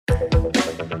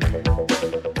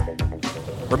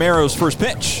Romero's first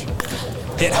pitch.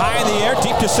 Hit high in the air,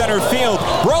 deep to center field.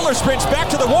 Roller sprints back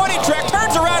to the warning track,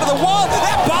 turns around to the wall.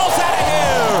 That ball's out of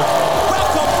here.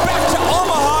 Welcome back to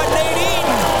Omaha, Nadine.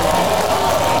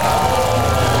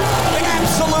 An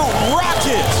absolute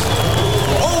rocket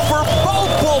over both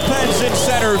bullpens in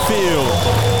center field.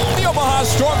 The Omaha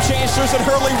Storm Chasers at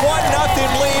Hurley 1-0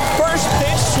 lead. First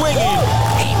pitch swinging.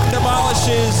 Eaton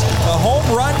demolishes a home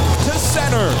run to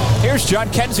center. Here's John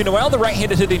Kenzie Noel, the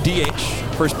right-handed hitting DH.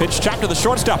 First pitch chopped to the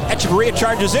shortstop. Echeverria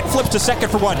charges in, flips to second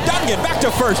for one. Dungan back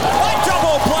to first. A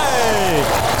double play.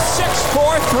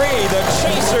 6-4-3. The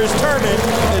Chasers turn it,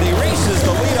 and he races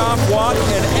the leadoff walk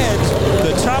and ends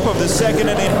the top of the second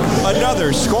inning.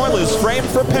 Another scoreless frame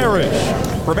for Parrish.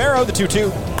 Romero, the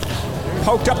 2-2.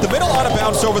 Poked up the middle, out of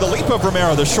bounds over the leap of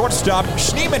Romero. The shortstop,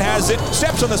 Schneemann has it,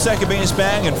 steps on the second base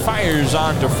bag and fires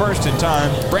on to first in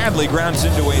time. Bradley grounds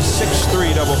into a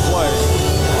 6-3 double play.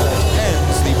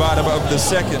 Ends the bottom of the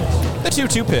second. The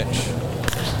 2-2 pitch.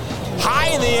 High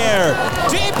in the air,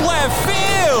 deep left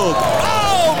field.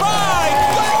 Oh my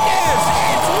goodness,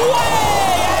 it's way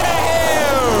out of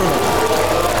here.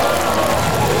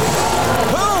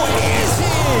 Who is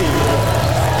he?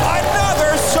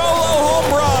 Another solo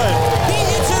home run. He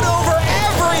hits it over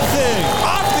everything.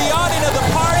 Off the awning of the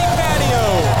party patio.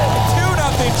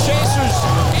 2-0 Chasers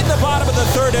in the bottom of the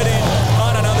third inning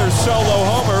on another solo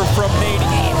homer from Nate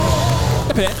Eaton.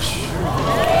 The pitch.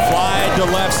 Fly to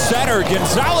left center.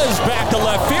 Gonzalez back to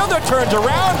left fielder, turns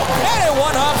around, and it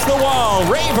one-hops the wall.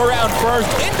 Rave around first,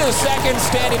 into second,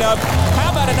 standing up.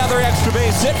 How about another extra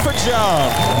base hit for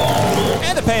John?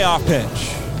 And the payoff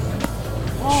pitch.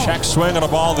 Check swing on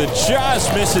a ball that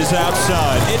just misses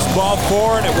outside. It's ball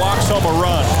four, and it walks home a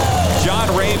run. John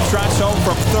Rave trots home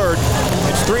from third.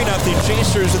 It's 3-0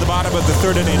 Chasers at the bottom of the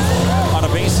third inning on a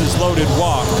bases-loaded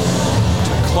walk.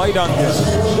 Clay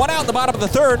Dungan. One out in the bottom of the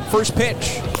third. First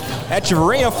pitch.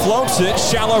 Echeverria floats it.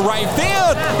 Shallow right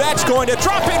field. That's going to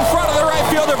drop in front of the right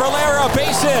fielder. Valera,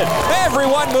 base hit.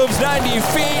 Everyone moves 90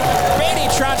 feet. Beatty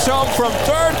trots home from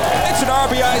third. It's an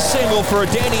RBI single for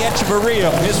Danny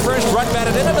Echeverria. His first run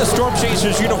batted in a Storm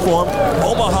Chasers uniform.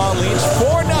 Omaha leads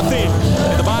 4-0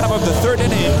 in the bottom of the third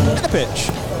inning. And the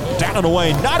pitch. Down and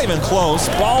away. Not even close.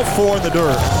 Ball four in the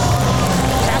dirt.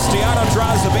 Castellano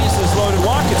draws the bases-loaded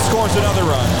walk and scores another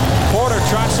run. Porter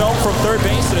trots home from third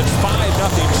base, and it's 5-0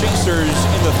 Chasers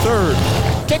in the third.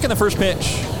 Kicking the first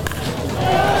pitch.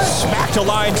 Smack to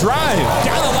line drive.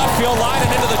 Down the left field line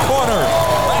and into the corner.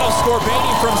 That'll score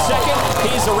Beatty from second.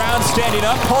 He's around standing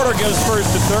up. Porter goes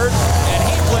first to third, and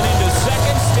Hinklin into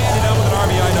second, standing up with an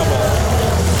RBI double.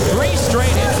 3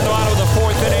 straight hits in the bottom of the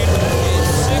fourth inning.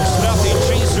 It's 6-0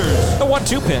 Chasers. The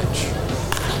 1-2 pitch.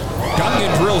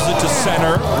 Dungan drills it to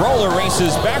center. Roller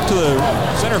races back to the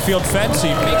center field fence.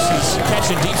 He makes his catch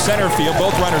in deep center field.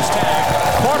 Both runners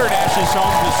tag. Porter dashes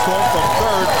home to score from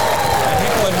third. And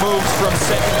Hinklin moves from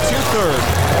second to third.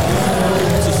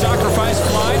 It's a sacrifice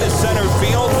fly to center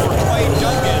field for Clay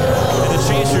Dungan. And the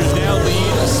Chasers now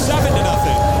lead 7-0.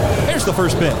 Here's the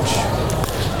first pitch.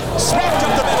 Smacked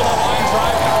up the middle of the line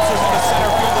drive. Bounces into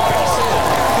center field. The base hit.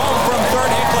 Home from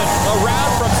third. Hinklin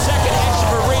around from second.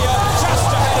 Echeverria just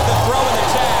ahead of the throw in the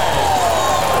tag.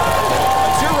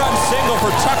 A 2-run single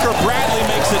for Tucker Bradley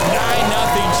makes it 9-0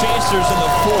 Chasers in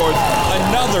the fourth.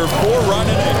 Another 4-run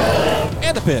inning.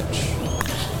 And the pitch.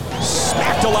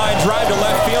 Smacked a line drive to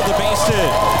left field. The base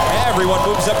hit. Everyone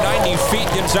moves up 90 feet.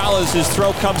 Gonzalez's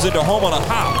throw comes into home on a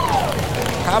hop.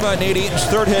 How about Nate Eaton's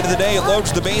third hit of the day? It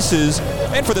loads the bases.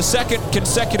 And for the second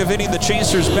consecutive inning, the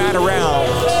Chasers bat around.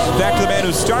 Back to the man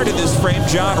who started this frame,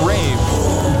 John Rave.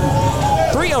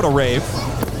 3-0 to Rave.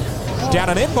 Down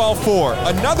an in, ball four.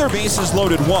 Another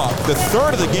bases-loaded walk. The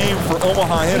third of the game for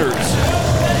Omaha hitters.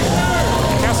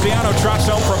 Castellano trots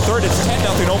home from third. It's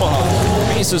 10-0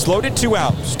 Omaha. Bases loaded, 2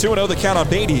 outs. 2-0 the count on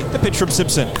Beatty. The pitch from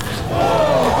Simpson.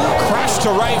 Crash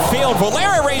to right field.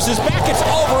 Valera raises back. It's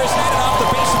over his head and off the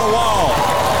base of the wall.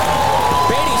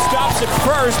 Beatty stops at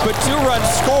first, but 2-run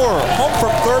score. Home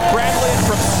from third, Bradley, and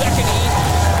from second, Eaton.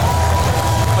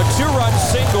 A 2-run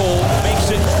single makes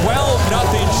it 12-0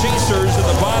 Chasers in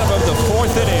the bottom of the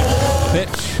fourth inning.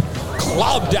 Pitch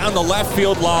clubbed down the left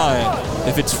field line.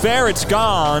 If it's fair, it's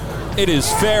gone. It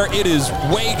is fair. It is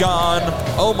way gone.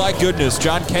 Oh my goodness,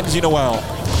 John Kenzie Noel.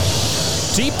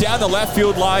 Deep down the left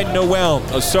field line, Noel,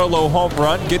 a solo home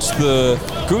run, gets the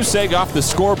goose egg off the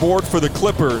scoreboard for the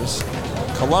Clippers.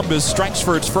 Columbus strikes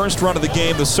for its first run of the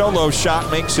game. The solo shot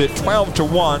makes it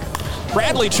 12-1.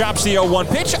 Bradley chops the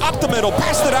 0-1 pitch up the middle,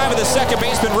 past the dive of the second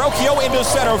baseman, Rocchio into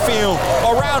center field.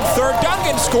 Around third,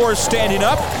 Duncan scores standing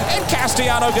up, and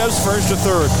Castellano goes first to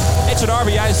third. It's an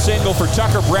RBI single for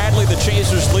Tucker Bradley. The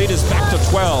Chasers' lead is back to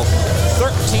 12.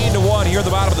 13-1 here at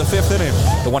the bottom of the fifth inning.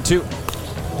 The 1-2.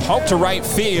 Hope to right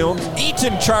field.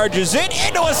 Eaton charges it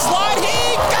into a slide.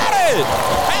 He got it!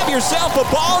 Have yourself a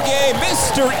ball game,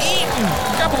 Mr. Eaton.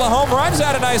 A couple of home runs,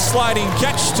 had a nice sliding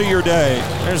catch to your day.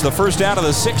 There's the first out of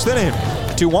the sixth inning.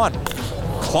 2-1.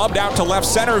 Clubbed out to left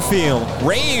center field.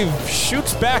 Rave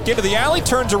shoots back into the alley,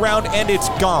 turns around, and it's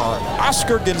gone.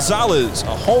 Oscar Gonzalez, a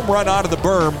home run out of the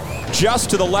berm,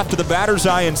 just to the left of the batter's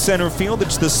eye in center field.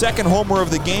 It's the second homer of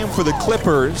the game for the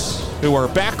Clippers, who are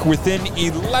back within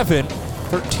 11.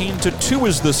 13-2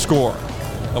 is the score.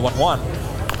 The 1-1.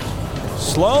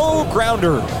 Slow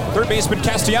grounder. Third baseman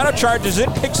Castellano charges it,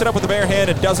 picks it up with a bare hand,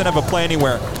 and doesn't have a play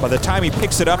anywhere. By the time he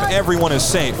picks it up, everyone is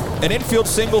safe. An infield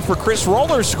single for Chris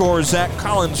Roller scores Zach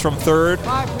Collins from third.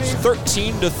 It's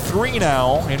 13-3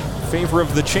 now in favor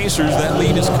of the Chasers. That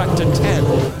lead is cut to 10.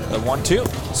 The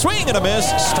 1-2. Swing and a miss.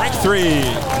 Strike three.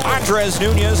 Andres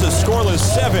Nunez, a scoreless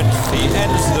seventh. He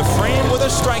ends the frame with a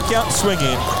strikeout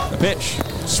swinging. The pitch.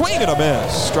 Swing and a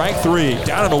miss. Strike three.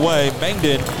 Down and away.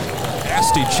 Mengden.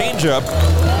 Nasty changeup.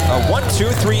 A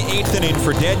 1-2-3 eighth inning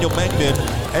for Daniel Mengden.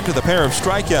 Into the pair of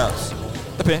strikeouts.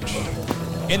 The pitch.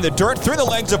 In the dirt, through the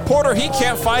legs of Porter. He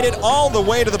can't fight it all the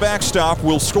way to the backstop.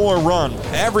 Will score a run.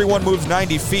 Everyone moves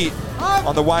 90 feet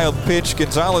on the wild pitch.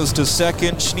 Gonzalez to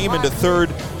second, Schneemann to third,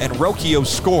 and Rocchio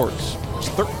scores. It's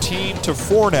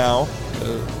 13-4 now.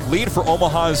 The lead for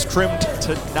Omaha is trimmed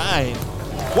to 9.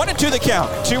 1-2 the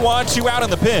count. 2 on, 2 out in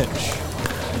the pinch.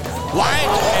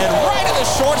 Lined and right at the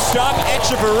shortstop,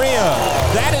 Echeverria.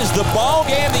 That is the ball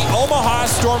game. The Omaha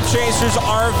Storm Chasers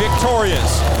are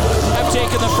victorious. Have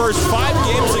taken the first 5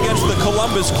 games against the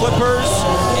Columbus Clippers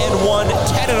and won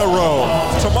 10 in a row.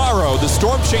 Tomorrow, the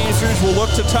Storm Chasers will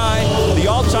look to tie the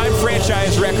all-time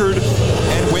franchise record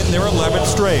and win their 11th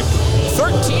straight.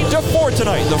 13-4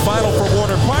 tonight, the final for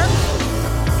Werner Park.